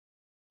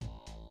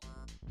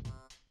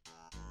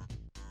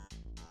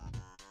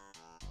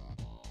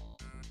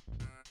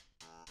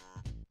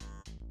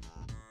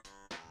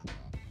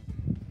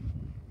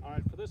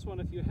this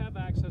one, if you have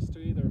access to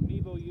either a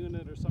Mevo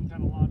unit or some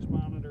kind of launch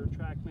monitor,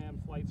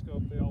 TrackMan, Flight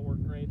Scope, they all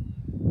work great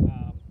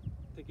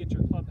to get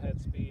your club head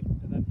speed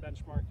and then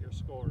benchmark your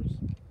scores.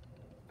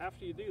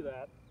 After you do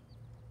that,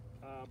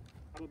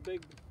 I'm a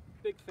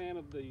big fan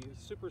of the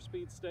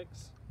SuperSpeed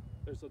Sticks.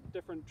 There's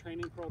different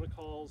training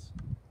protocols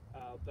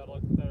that are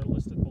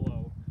listed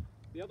below.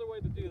 The other way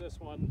to do this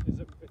one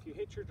is if you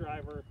hit your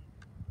driver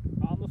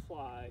on the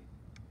fly,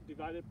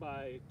 divide it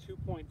by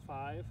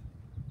 2.5.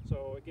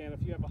 So again,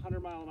 if you have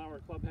 100 mile an hour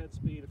club head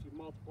speed, if you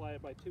multiply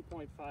it by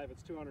 2.5,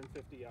 it's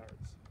 250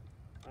 yards,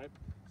 right?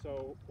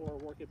 So, or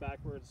work it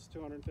backwards,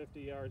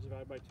 250 yards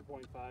divided by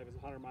 2.5 is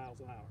 100 miles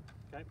an hour,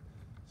 okay?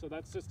 So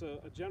that's just a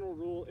general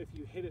rule if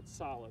you hit it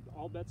solid.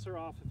 All bets are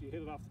off if you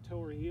hit it off the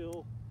toe or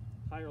heel,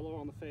 high or low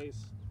on the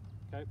face,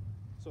 okay?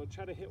 So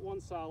try to hit one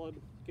solid,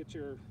 get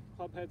your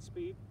club head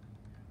speed,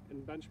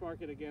 and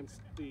benchmark it against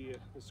the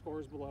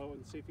scores below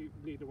and see if you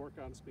need to work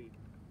on speed.